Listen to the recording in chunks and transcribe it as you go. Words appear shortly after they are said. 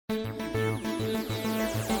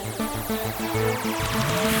Welcome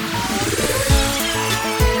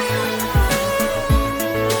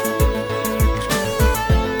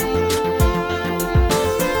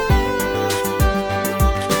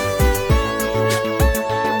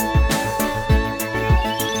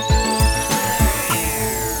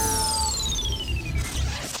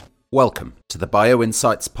to the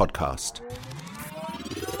BioInsights podcast.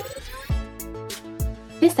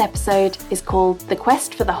 This episode is called The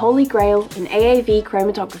Quest for the Holy Grail in AAV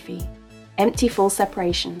Chromatography, Empty-Full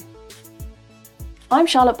Separation. I'm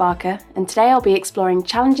Charlotte Barker, and today I'll be exploring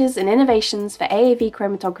challenges and innovations for AAV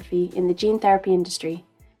chromatography in the gene therapy industry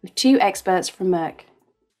with two experts from Merck.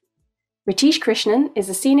 Ratish Krishnan is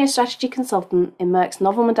a senior strategy consultant in Merck's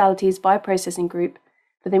Novel Modalities Bioprocessing Group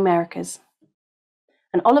for the Americas.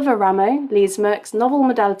 And Oliver Rammo leads Merck's Novel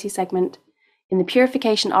Modality segment in the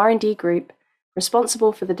Purification R&D group,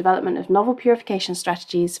 responsible for the development of novel purification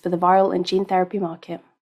strategies for the viral and gene therapy market.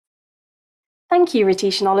 Thank you,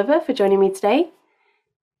 Ratish and Oliver, for joining me today.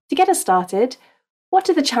 To get us started, what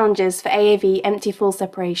are the challenges for AAV empty-full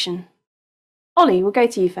separation? Ollie, we'll go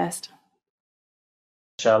to you first.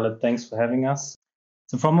 Charlotte, thanks for having us.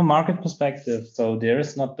 So from a market perspective, there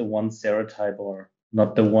is not the one serotype or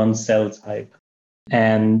not the one cell type,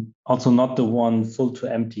 and also not the one full to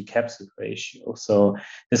empty capsid ratio. So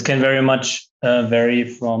this can very much vary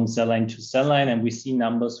from cell line to cell line, and we see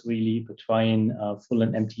numbers really between full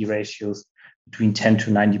and empty ratios between 10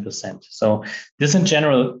 to 90%. So this in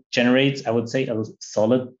general generates, I would say, a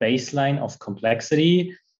solid baseline of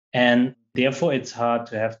complexity, and therefore it's hard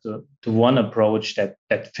to have the one approach that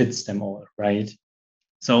fits them all, right?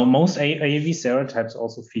 So most AAV serotypes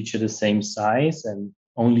also feature the same size and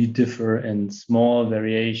only differ in small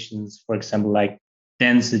variations, for example, like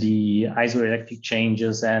density, isoelectric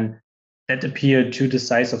changes, and that appear to the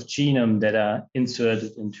size of genome that are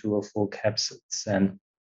inserted into a full capsids. And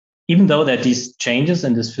even though that these changes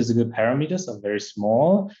in these physical parameters are very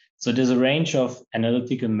small, so there's a range of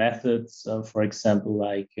analytical methods, for example,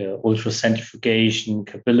 like ultracentrifugation,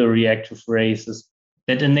 capillary electrophoresis,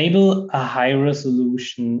 that enable a high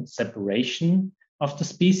resolution separation of the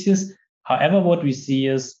species. However, what we see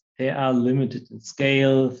is they are limited in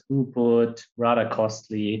scale, throughput, rather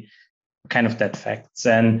costly, kind of that facts.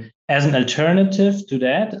 And as an alternative to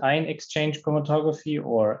that, ion exchange chromatography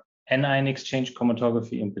or anion exchange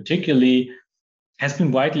chromatography in particular has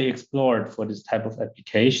been widely explored for this type of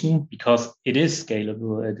application because it is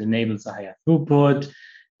scalable. It enables a higher throughput,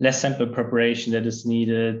 less sample preparation that is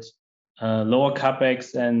needed, lower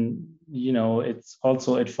capex, and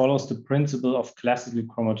it follows the principle of classical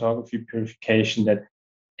chromatography purification that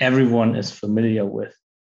everyone is familiar with.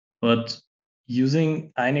 But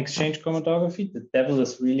using ion exchange chromatography, the devil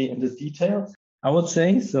is really in the details, I would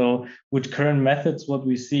say. So with current methods, what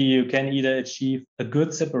we see, you can either achieve a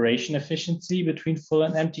good separation efficiency between full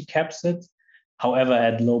and empty capsids, however,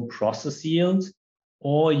 at low process yield,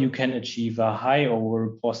 or you can achieve a high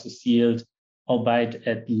overall process yield, albeit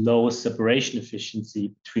at low separation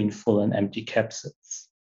efficiency between full and empty capsids.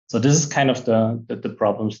 So this is kind of the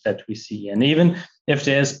problems that we see. And even if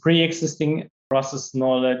there's pre-existing process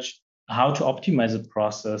knowledge, how to optimize a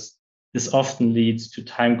process, this often leads to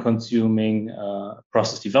time-consuming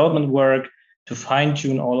process development work to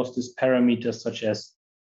fine-tune all of these parameters, such as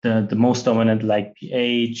the most dominant, like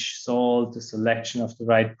pH, salt, the selection of the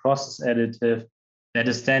right process additive. That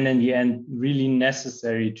is then in the end really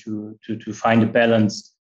necessary to find a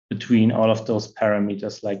balance between all of those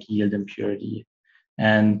parameters like yield and purity.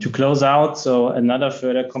 And to close out, so another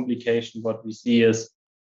further complication, what we see is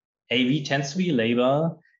AAV tends to be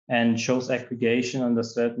labile and shows aggregation under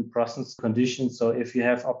certain process conditions. So if you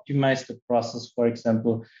have optimized the process, for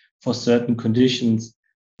example, for certain conditions,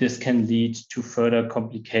 this can lead to further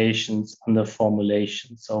complications on the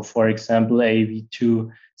formulation. So for example, AAV2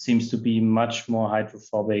 seems to be much more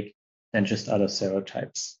hydrophobic than just other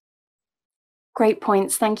serotypes. Great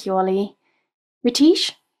points. Thank you, Ollie.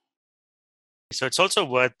 Ratish? So it's also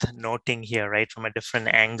worth noting here, right, from a different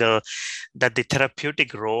angle, that the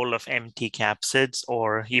therapeutic role of empty capsids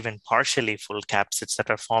or even partially full capsids that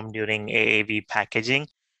are formed during AAV packaging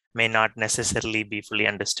may not necessarily be fully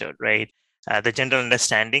understood, right? The general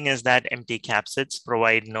understanding is that empty capsids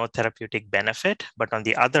provide no therapeutic benefit, but on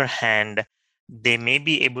the other hand, they may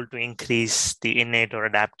be able to increase the innate or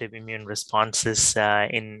adaptive immune responses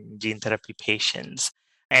in gene therapy patients.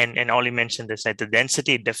 And Ollie mentioned this, right? The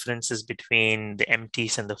density differences between the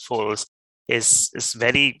empties and the fulls is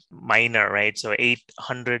very minor, right? So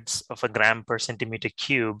 0.08 of a gram per centimeter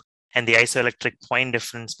cube, and the isoelectric point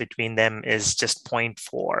difference between them is just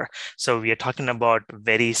 0.4. So we are talking about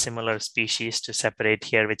very similar species to separate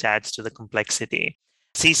here, which adds to the complexity.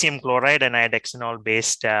 Cesium chloride and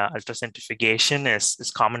iodexanol-based ultracentrifugation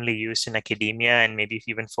is commonly used in academia and maybe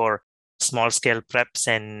even for small-scale preps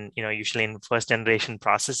and usually in first-generation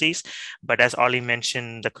processes. But as Ollie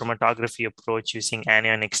mentioned, the chromatography approach using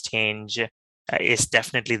anion exchange is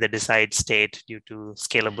definitely the desired state due to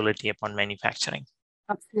scalability upon manufacturing.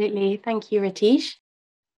 Absolutely. Thank you, Ratish.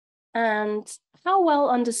 And how well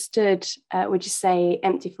understood would you say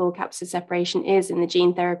empty full capsid separation is in the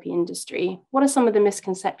gene therapy industry? What are some of the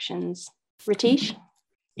misconceptions? Ratish?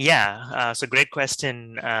 Yeah, so great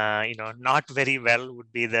question. Not very well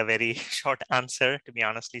would be the very short answer, to be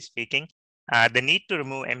honestly speaking. The need to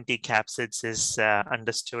remove empty capsids is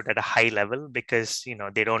understood at a high level because,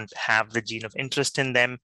 they don't have the gene of interest in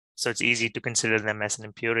them. So it's easy to consider them as an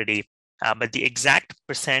impurity. But the exact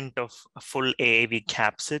percent of full AAV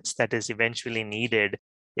capsids that is eventually needed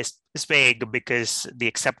is vague because the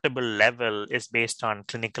acceptable level is based on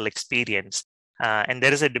clinical experience. And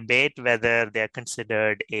there is a debate whether they're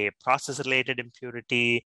considered a process-related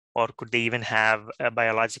impurity or could they even have a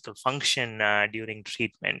biological function during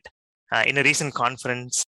treatment. In a recent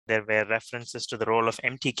conference, there were references to the role of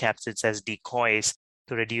empty capsids as decoys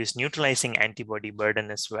to reduce neutralizing antibody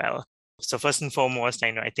burden as well. So first and foremost,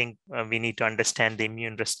 I think we need to understand the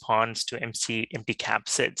immune response to empty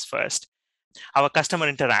capsids first. Our customer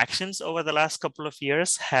interactions over the last couple of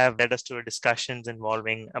years have led us to discussions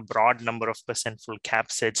involving a broad number of percent full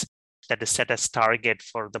capsids that is set as target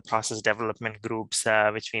for the process development groups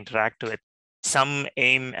which we interact with. Some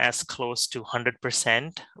aim as close to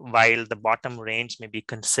 100%, while the bottom range may be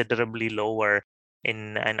considerably lower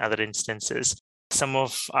in other instances. Some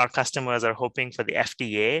of our customers are hoping for the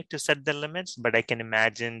FDA to set the limits, but I can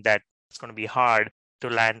imagine that it's going to be hard to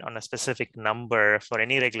land on a specific number for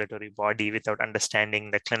any regulatory body without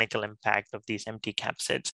understanding the clinical impact of these empty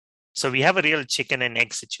capsids. So we have a real chicken and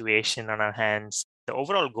egg situation on our hands. The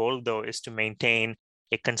overall goal, though, is to maintain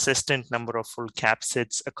a consistent number of full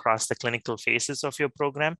capsids across the clinical phases of your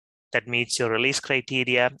program that meets your release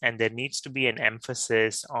criteria, and there needs to be an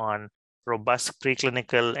emphasis on robust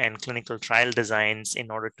preclinical and clinical trial designs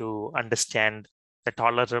in order to understand the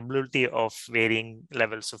tolerability of varying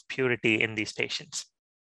levels of purity in these patients.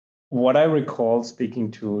 What I recall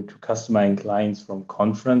speaking to customer and clients from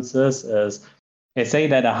conferences is they say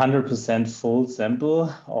that 100% full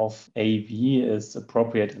sample of AAV is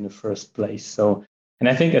appropriate in the first place. And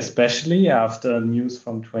I think especially after news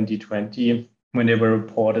from 2020, when there were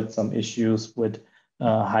reported some issues with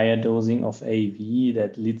higher dosing of AAV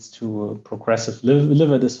that leads to progressive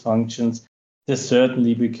liver dysfunctions, this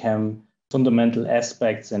certainly became fundamental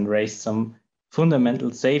aspects and raised some fundamental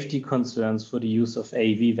safety concerns for the use of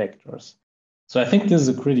AAV vectors. So I think this is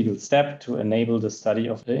a critical step to enable the study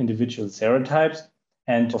of the individual serotypes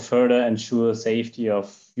and to further ensure safety of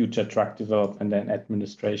future drug development and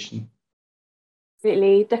administration.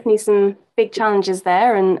 Absolutely, definitely some big challenges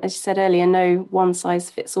there. And as you said earlier, no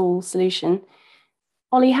one-size-fits-all solution.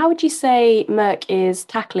 Ollie, how would you say Merck is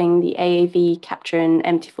tackling the AAV capture and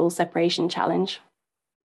empty full separation challenge?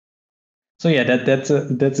 So yeah, that's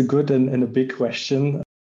a good and a big question.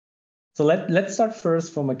 So let's start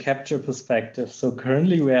first from a capture perspective. So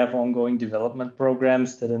currently we have ongoing development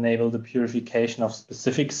programs that enable the purification of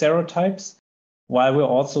specific serotypes, while we're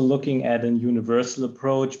also looking at a universal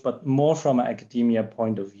approach, but more from an academia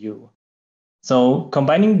point of view. So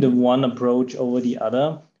combining the one approach over the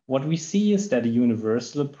other, what we see is that a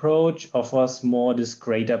universal approach offers more this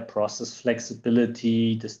greater process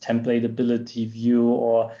flexibility, this templatability view,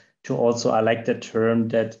 or to also, I like that term,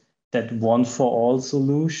 that one for all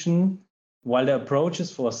solution, while the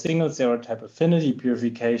approaches for single serotype affinity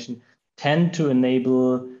purification tend to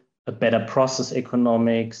enable a better process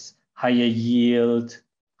economics, higher yield,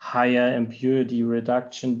 higher impurity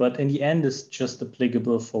reduction, but in the end is just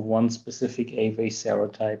applicable for one specific AAV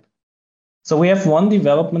serotype. So we have one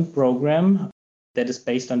development program that is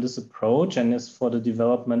based on this approach and is for the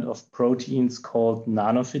development of proteins called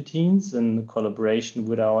nanophytines in collaboration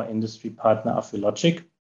with our industry partner Affylogic.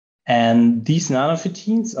 And these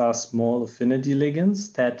nanophytines are small affinity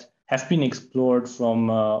ligands that have been explored from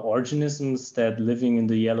organisms that living in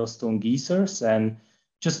the Yellowstone geysers, and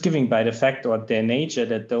just given by the fact or their nature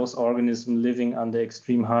that those organisms living under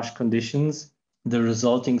extreme harsh conditions, the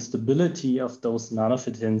resulting stability of those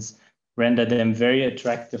nanophytins render them very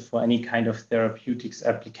attractive for any kind of therapeutics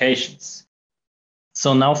applications.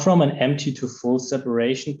 So now from an empty to full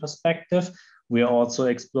separation perspective, we are also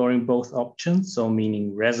exploring both options, so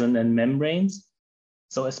meaning resin and membranes.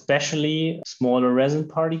 So especially smaller resin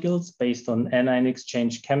particles based on anion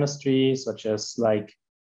exchange chemistry, such as like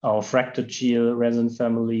our Fractogel resin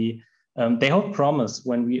family, they hold promise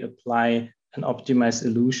when we apply an optimized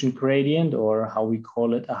elution gradient, or how we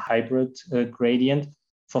call it, a hybrid gradient,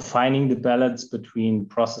 for finding the balance between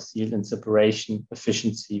process yield and separation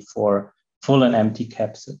efficiency for full and empty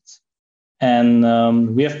capsids.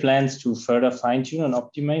 And we have plans to further fine-tune and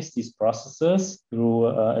optimize these processes through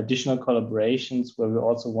additional collaborations, where we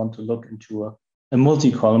also want to look into a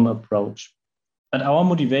multi-column approach. But our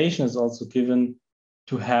motivation is also given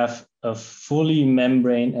to have a fully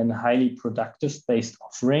membrane and highly productive based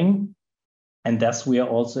offering. And thus we are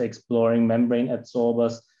also exploring membrane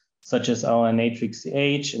adsorbers such as our Natrix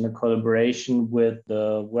CH in a collaboration with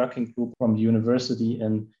the working group from the university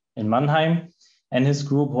in Mannheim. And his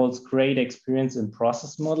group holds great experience in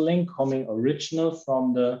process modeling, coming original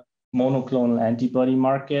from the monoclonal antibody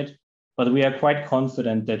market. But we are quite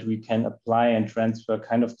confident that we can apply and transfer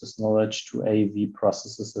kind of this knowledge to AAV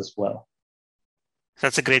processes as well.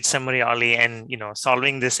 That's a great summary, Ollie. And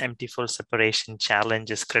solving this empty full separation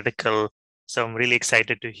challenge is critical. So I'm really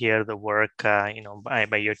excited to hear the work,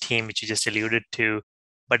 by your team, which you just alluded to.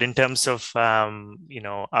 But in terms of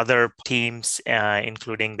other teams,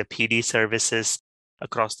 including the PD services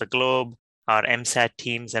across the globe, our MSAT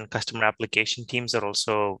teams and customer application teams are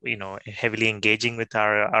also heavily engaging with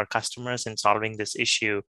our customers in solving this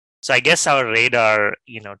issue. So I guess our radar,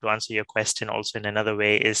 to answer your question also in another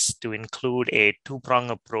way, is to include a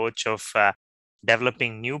two-pronged approach of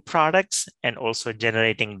developing new products and also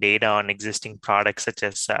generating data on existing products such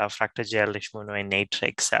as Fractogel, Leishmuno, and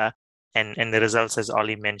Natrix. And the results, as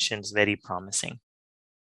Ollie mentioned, is very promising.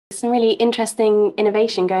 Some really interesting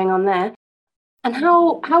innovation going on there. And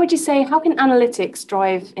how would you say, how can analytics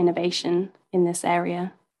drive innovation in this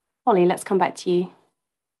area? Ollie, let's come back to you.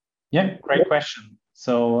 Yeah, great question.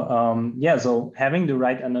 So having the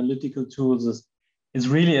right analytical tools is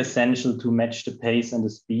really essential to match the pace and the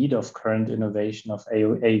speed of current innovation of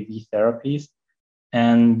AAV therapies.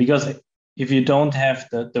 And because if you don't have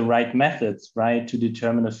the right methods, right, to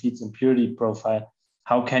determine a feed's impurity profile,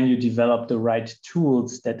 how can you develop the right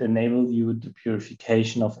tools that enable you the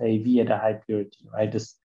purification of AAV at a high purity, right?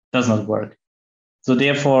 This does not work. So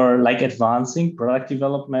therefore, like advancing product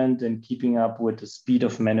development and keeping up with the speed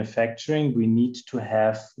of manufacturing, we need to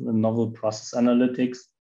have novel process analytics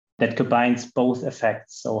that combines both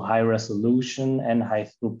effects, so high resolution and high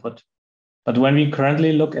throughput. But when we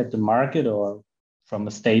currently look at the market, or from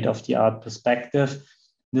a state-of-the-art perspective,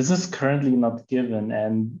 this is currently not given,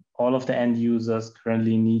 and all of the end users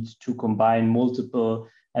currently need to combine multiple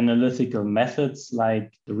analytical methods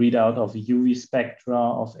like the readout of UV spectra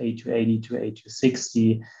of A280 to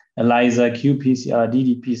A260, ELISA, qPCR,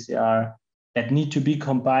 ddPCR, that need to be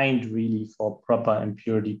combined really for proper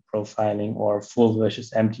impurity profiling or full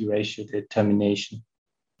versus empty ratio determination.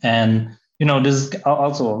 And this is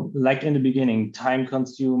also, like in the beginning, time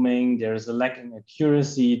consuming. There is a lack in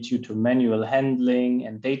accuracy due to manual handling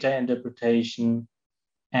and data interpretation.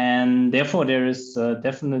 And therefore, there is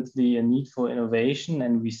definitely a need for innovation.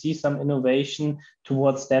 And we see some innovation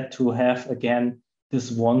towards that, to have, again,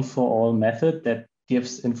 this one-for-all method that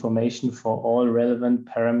gives information for all relevant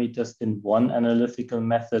parameters in one analytical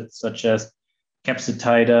method, such as capsid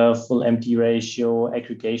titer, full empty ratio,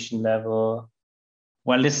 aggregation level,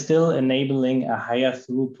 while it's still enabling a higher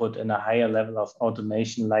throughput and a higher level of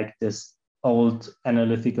automation like this old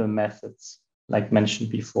analytical methods, like mentioned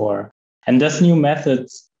before. And those new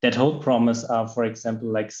methods that hold promise are, for example,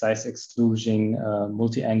 like size exclusion,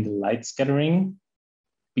 multi-angle light scattering,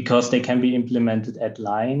 because they can be implemented at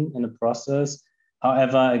line in a process.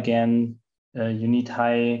 However, again, you need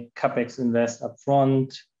high CapEx invest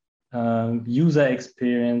upfront. User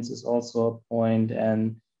experience is also a point.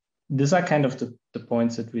 And these are kind of the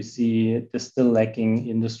points that we see is still lacking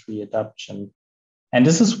industry adoption. And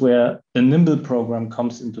this is where the Nimble program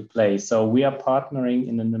comes into play. So we are partnering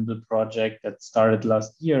in a Nimble project that started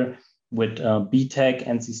last year with BTech,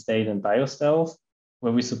 NC State, and BioStealth,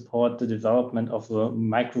 where we support the development of a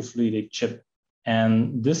microfluidic chip.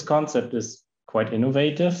 And this concept is quite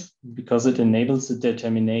innovative because it enables the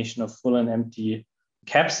determination of full and empty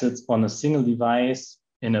capsids on a single device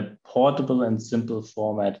in a portable and simple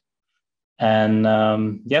format. And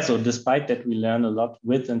so despite that, we learn a lot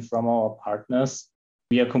with and from our partners.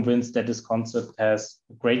 We are convinced that this concept has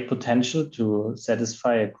great potential to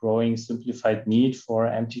satisfy a growing simplified need for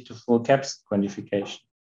empty to full capsid quantification.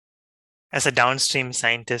 As a downstream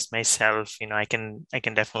scientist myself, I can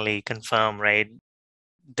definitely confirm, right?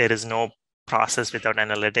 There is no process without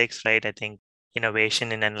analytics, right? I think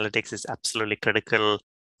innovation in analytics is absolutely critical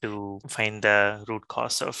to find the root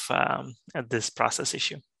cause of this process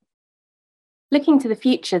issue. Looking to the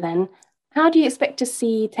future then, How do you expect to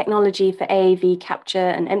see technology for AAV capture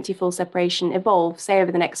and empty full separation evolve, say,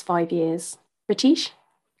 over the next 5 years? Ratish?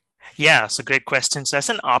 Yeah, so great question. So as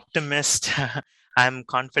an optimist, I'm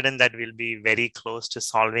confident that we'll be very close to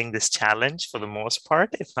solving this challenge for the most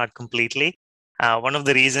part, if not completely. One of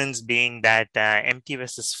the reasons being that empty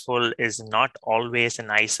versus full is not always an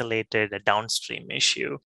isolated downstream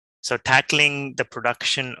issue. So tackling the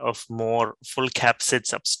production of more full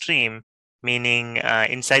capsids upstream, meaning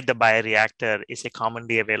inside the bioreactor, is a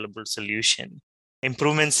commonly available solution.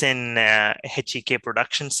 Improvements in HEK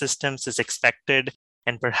production systems is expected,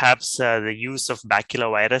 and perhaps the use of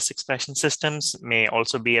baculovirus expression systems may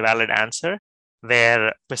also be a valid answer,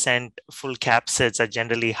 where percent full capsids are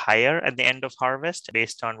generally higher at the end of harvest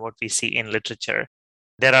based on what we see in literature.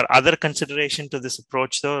 There are other considerations to this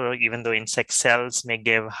approach, though, even though insect cells may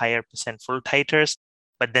give higher percent full titers,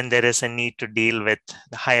 but then there is a need to deal with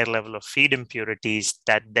the higher level of feed impurities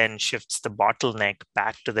that then shifts the bottleneck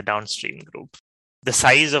back to the downstream group. The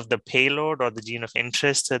size of the payload or the gene of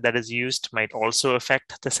interest that is used might also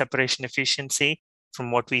affect the separation efficiency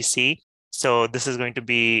from what we see. So this is going to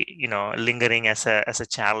be, lingering as a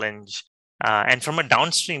challenge. And from a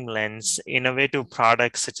downstream lens, innovative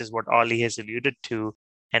products such as what Ollie has alluded to,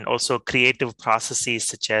 and also creative processes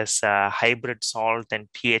such as hybrid salt and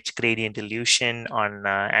pH gradient dilution on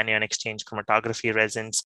anion exchange chromatography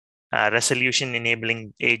resins, resolution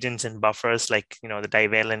enabling agents and buffers like the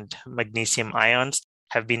divalent magnesium ions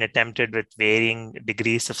have been attempted with varying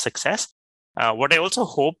degrees of success. What I also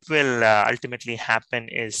hope will ultimately happen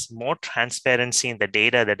is more transparency in the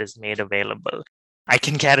data that is made available. I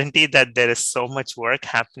can guarantee that there is so much work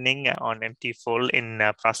happening on empty full in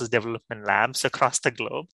process development labs across the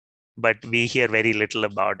globe, but we hear very little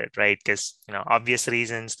about it, right? Because obvious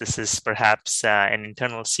reasons, this is perhaps an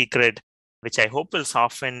internal secret, which I hope will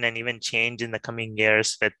soften and even change in the coming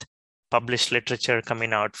years with published literature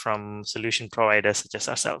coming out from solution providers such as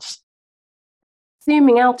ourselves.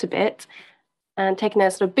 Zooming out a bit and taking a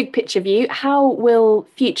sort of big picture view, how will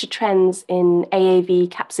future trends in AAV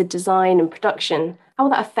capsid design and production, how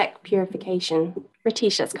will that affect purification?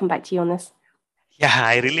 Ratish, let's come back to you on this. Yeah,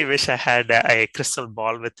 I really wish I had a crystal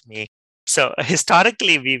ball with me. So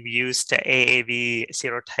historically, we've used AAV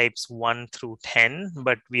serotypes 1 through 10,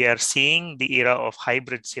 but we are seeing the era of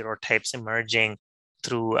hybrid serotypes emerging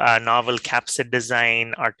through novel capsid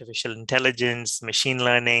design, artificial intelligence, machine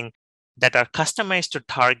learning that are customized to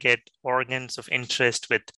target organs of interest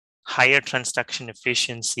with higher transduction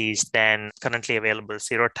efficiencies than currently available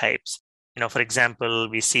serotypes. For example,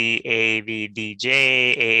 we see AAV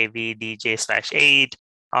DJ, AAV DJ/8,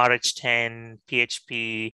 RH10,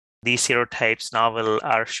 PHP. These serotypes novel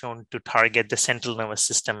are shown to target the central nervous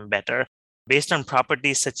system better. Based on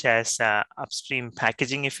properties such as upstream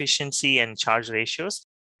packaging efficiency and charge ratios,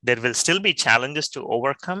 there will still be challenges to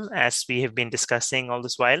overcome, as we have been discussing all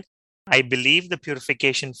this while. I believe the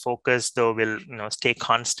purification focus, though, will stay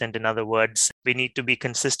constant. In other words, we need to be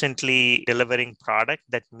consistently delivering product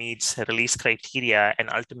that meets release criteria and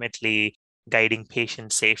ultimately guiding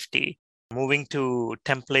patient safety. Moving to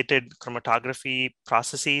templated chromatography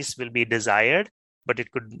processes will be desired, but it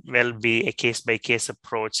could well be a case-by-case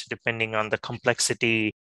approach depending on the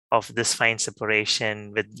complexity of this fine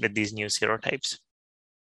separation with these new serotypes.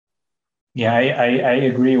 Yeah, I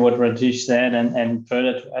agree what Ratish said, and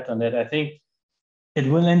further to add on that, I think it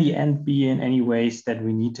will in the end be in any ways that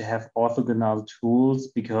we need to have orthogonal tools,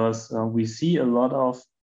 because we see a lot of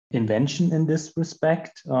invention in this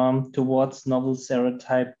respect towards novel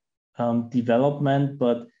serotype development,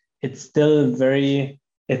 but it's still very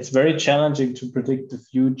challenging to predict the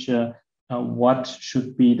future. What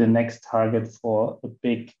should be the next target for a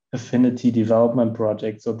big affinity development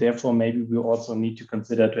project? So therefore, maybe we also need to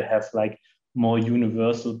consider to have like more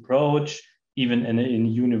universal approach, even in a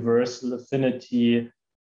universal affinity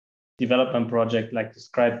development project like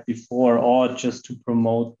described before, or just to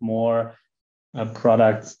promote more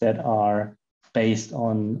products that are based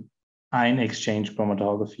on ion exchange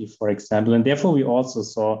chromatography, for example. And therefore, we also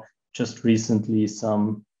saw just recently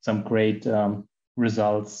some great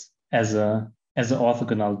results as an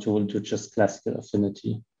orthogonal tool to just classical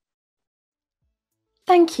affinity.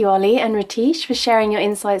 Thank you, Ollie and Ratish, for sharing your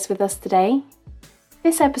insights with us today.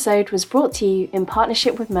 This episode was brought to you in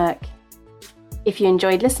partnership with Merck. If you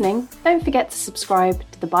enjoyed listening, don't forget to subscribe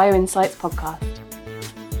to the BioInsights podcast.